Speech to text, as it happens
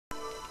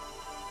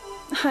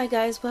Hi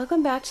guys,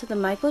 welcome back to the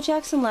Michael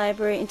Jackson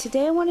Library, and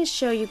today I want to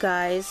show you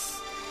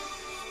guys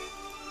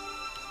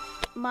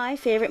my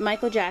favorite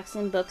Michael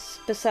Jackson books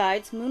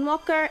besides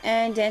Moonwalker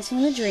and Dancing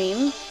in the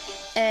Dream.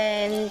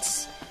 And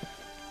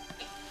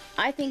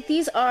I think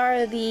these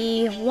are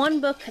the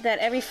one book that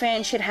every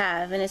fan should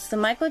have, and it's the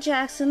Michael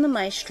Jackson, the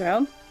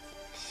Maestro.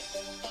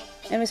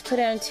 It was put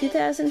out in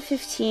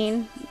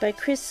 2015 by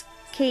Chris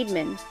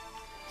Cademan,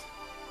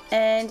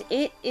 and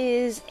it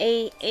is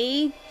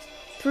A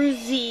through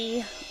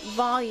Z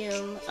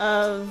volume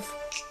of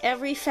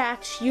every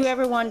fact you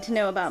ever wanted to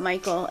know about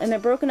Michael, and they're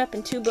broken up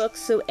in two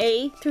books. So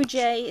A through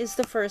J is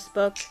the first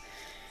book,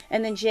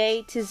 and then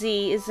J to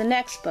Z is the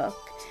next book.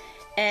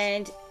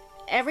 And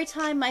every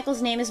time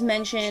Michael's name is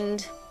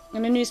mentioned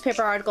in a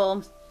newspaper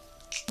article,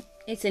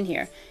 it's in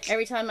here.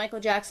 Every time Michael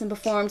Jackson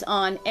performed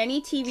on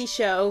any TV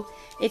show,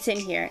 it's in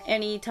here.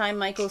 Anytime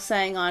Michael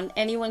sang on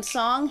anyone's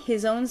song,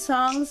 his own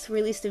songs,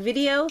 released a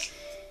video,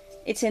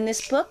 it's in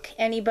this book.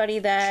 Anybody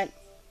that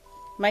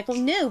Michael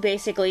knew,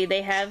 basically,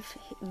 they have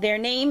their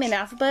name in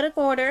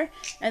alphabetical order,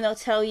 and they'll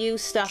tell you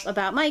stuff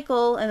about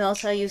Michael, and they'll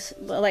tell you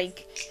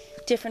like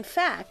different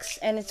facts,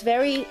 and it's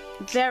very,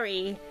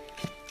 very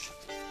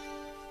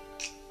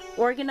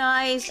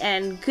organized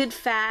and good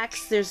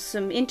facts. There's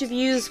some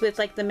interviews with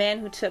like the man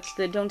who took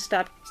the Don't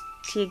Stop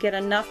Till You Get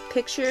Enough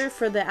picture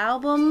for the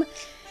album,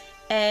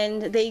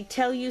 and they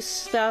tell you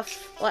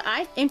stuff,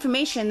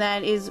 information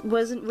that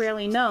wasn't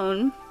really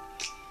known.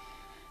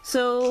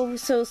 So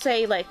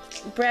say like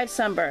Brad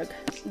Sundberg,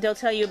 they'll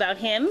tell you about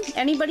him,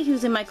 anybody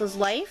who's in Michael's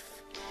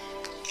life,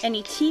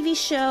 any TV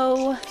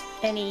show,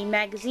 any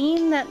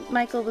magazine that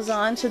Michael was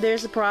on. So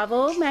there's a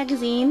Bravo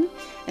magazine,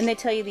 and they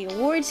tell you the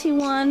awards he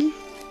won.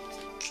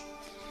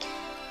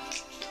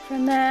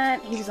 From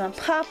that, he was on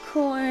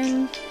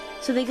Popcorn.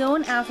 So they go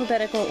in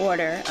alphabetical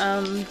order.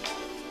 And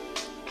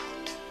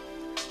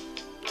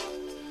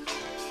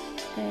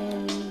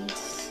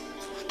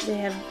they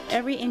have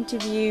every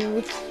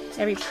interview,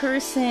 every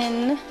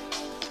person.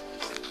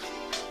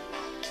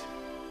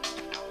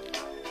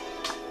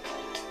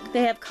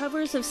 They have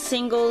covers of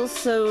singles,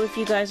 so if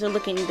you guys are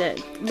looking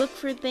to look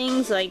for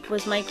things like,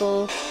 was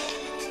Michael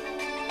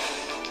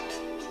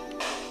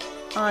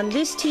on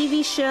this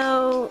TV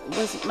show?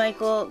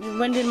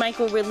 When did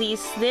Michael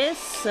release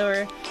this?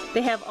 Or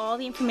they have all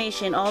the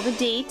information, all the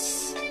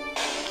dates.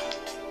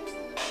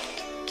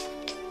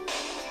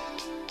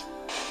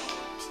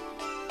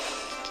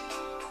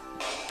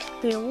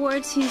 The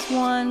awards he's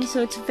won,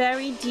 so it's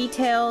very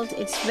detailed.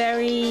 It's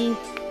very...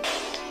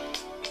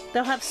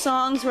 They'll have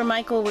songs where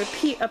Michael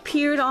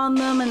appeared on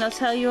them, and they'll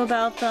tell you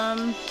about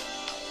them.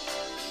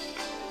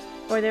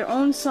 Or their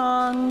own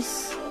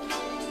songs.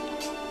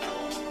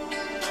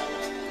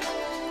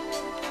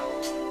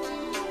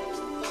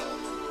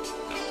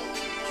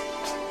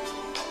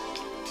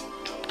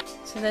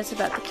 So that's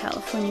about the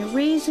California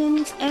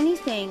Raisins.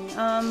 Anything.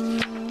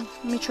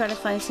 Let me try to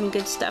find some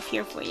good stuff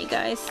here for you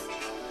guys.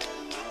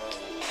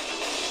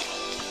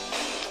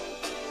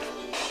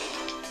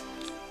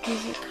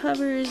 These are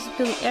covers,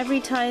 every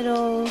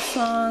title,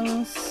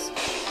 songs.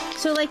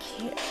 So like,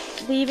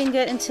 they even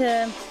get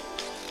into,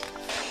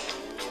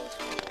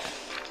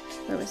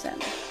 where was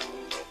that?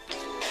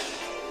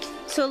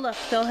 So look,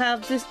 they'll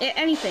have this,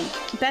 anything,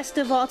 best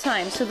of all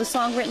time. So the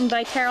song written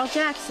by Carol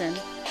Jackson.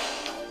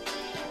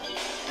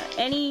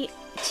 Any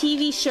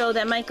TV show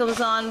that Michael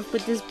was on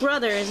with his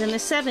brothers in the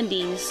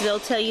 70s, they'll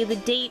tell you the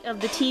date of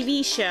the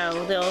TV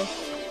show. They'll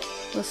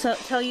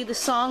tell you the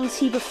songs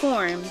he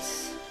performs.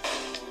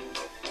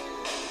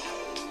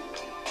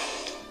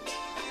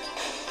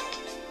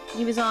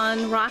 He was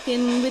on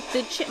Rockin' with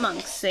the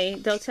Chipmunks.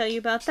 They'll tell you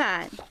about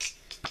that.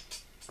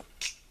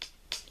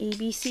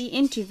 ABC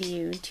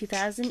interview,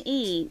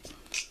 2008.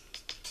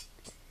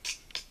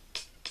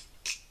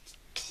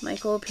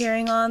 Michael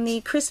appearing on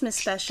the Christmas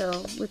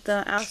special with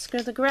the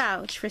Oscar the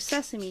Grouch for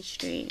Sesame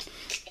Street.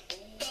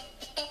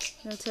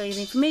 They'll tell you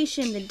the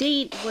information, the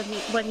date,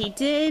 what he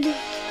did.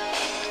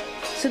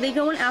 So they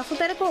go in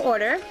alphabetical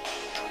order.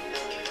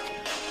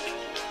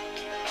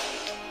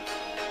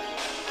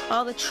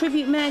 All the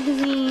tribute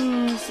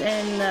magazines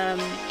and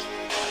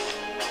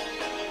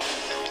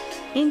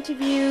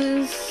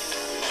interviews.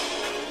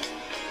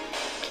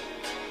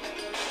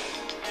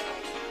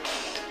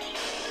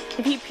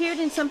 If he appeared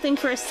in something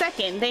for a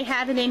second, they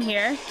have it in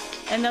here,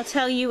 and they'll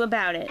tell you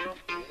about it.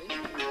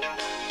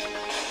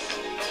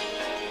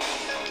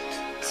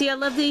 See, I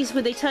love these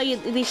where they show you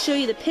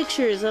the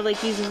pictures of like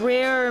these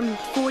rare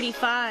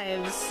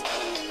 45s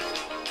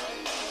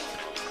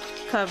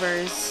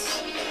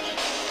covers.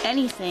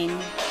 Anything.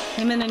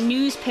 Him in a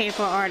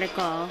newspaper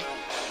article.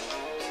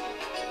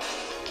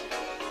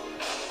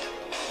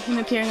 Him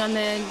appearing on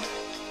the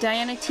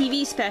Diana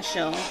TV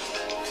special.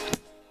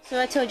 So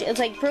I told you, it's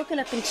like broken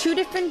up in two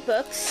different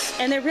books,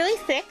 and they're really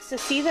thick, so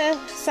see the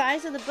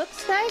size of the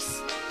books,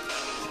 guys?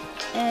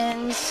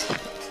 And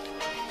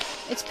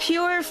it's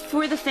pure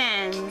for the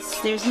fans.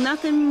 There's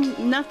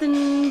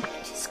nothing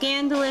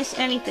scandalous,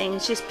 anything.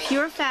 It's just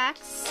pure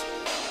facts.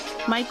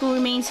 Michael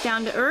remains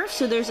down to earth,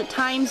 so there's a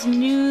Times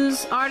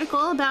News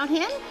article about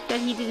him that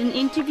he did an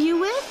interview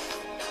with.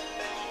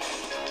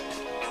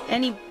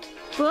 Any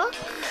book?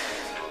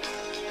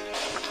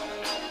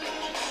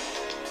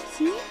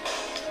 See?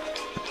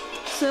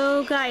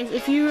 So guys,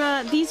 if you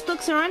these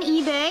books are on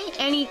eBay.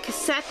 Any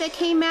cassette that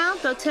came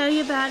out, they'll tell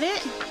you about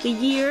it, the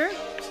year.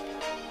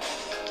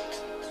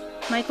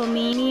 Michael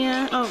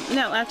Mania. Oh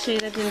no, actually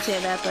that didn't say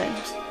that, but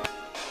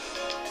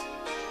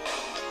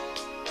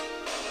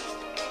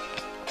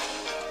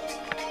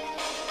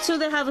so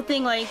they have a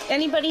thing like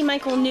anybody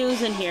Michael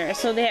knew's in here.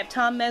 So they have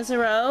Tom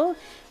Mesereau.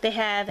 They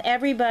have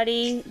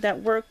everybody that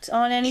worked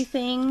on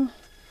anything,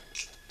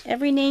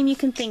 every name you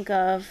can think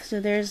of. So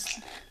there's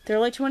the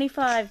early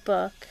 25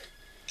 book.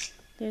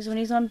 There's when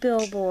he's on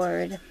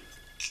Billboard.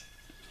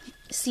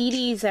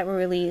 CDs that were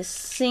released,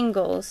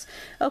 singles.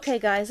 Okay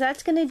guys,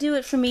 that's going to do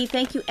it for me.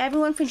 Thank you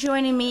everyone for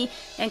joining me,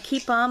 and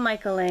keep on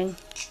Michaeling.